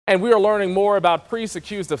And we are learning more about priests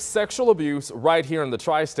accused of sexual abuse right here in the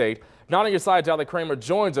tri-state. Now on your side, Allie Kramer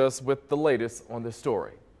joins us with the latest on this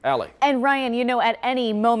story. Allie. And Ryan, you know, at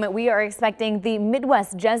any moment we are expecting the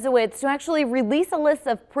Midwest Jesuits to actually release a list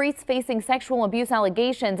of priests facing sexual abuse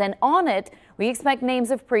allegations. And on it, we expect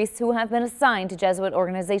names of priests who have been assigned to Jesuit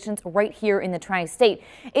organizations right here in the tri-state.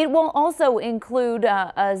 It will also include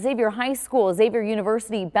Xavier High School, Xavier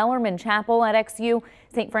University, Bellarmine Chapel at XU,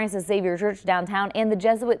 St. Francis Xavier Church downtown, and the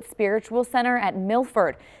Jesuit Spiritual Center at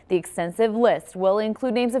Milford. The extensive list will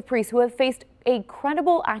include names of priests who have faced a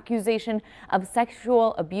credible accusation of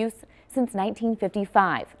sexual abuse since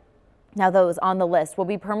 1955. Now, those on the list will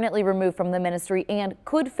be permanently removed from the ministry and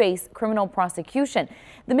could face criminal prosecution.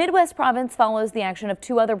 The Midwest province follows the action of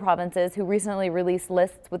two other provinces who recently released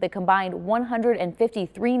lists with a combined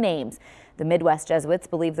 153 names. The Midwest Jesuits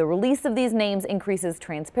believe the release of these names increases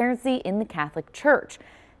transparency in the Catholic Church.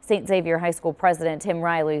 St. Xavier High School President Tim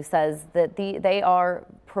Riley says that they are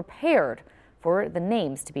prepared for the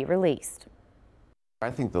names to be released.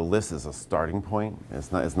 I think the list is a starting point.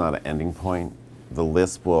 It's not an ending point. The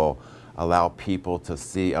list will allow people to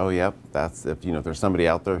see, oh, yep, that's if there's somebody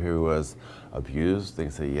out there who was abused, they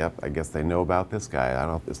can say, yep, I guess they know about this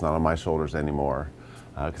guy. It's not on my shoulders anymore.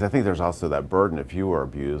 Because I think there's also that burden if you were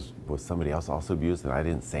abused, was somebody else also abused and I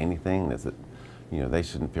didn't say anything? Is it, they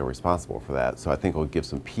shouldn't feel responsible for that. So I think it will give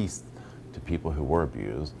some peace to people who were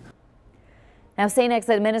abused. Now, St. X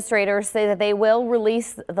administrators say that they will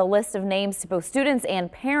release the list of names to both students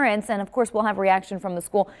and parents, and of course we'll have reaction from the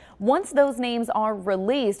school. Once those names are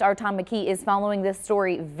released, our Tom McKee is following this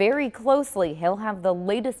story very closely. He'll have the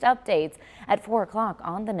latest updates at 4 o'clock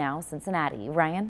on the Now Cincinnati. Ryan?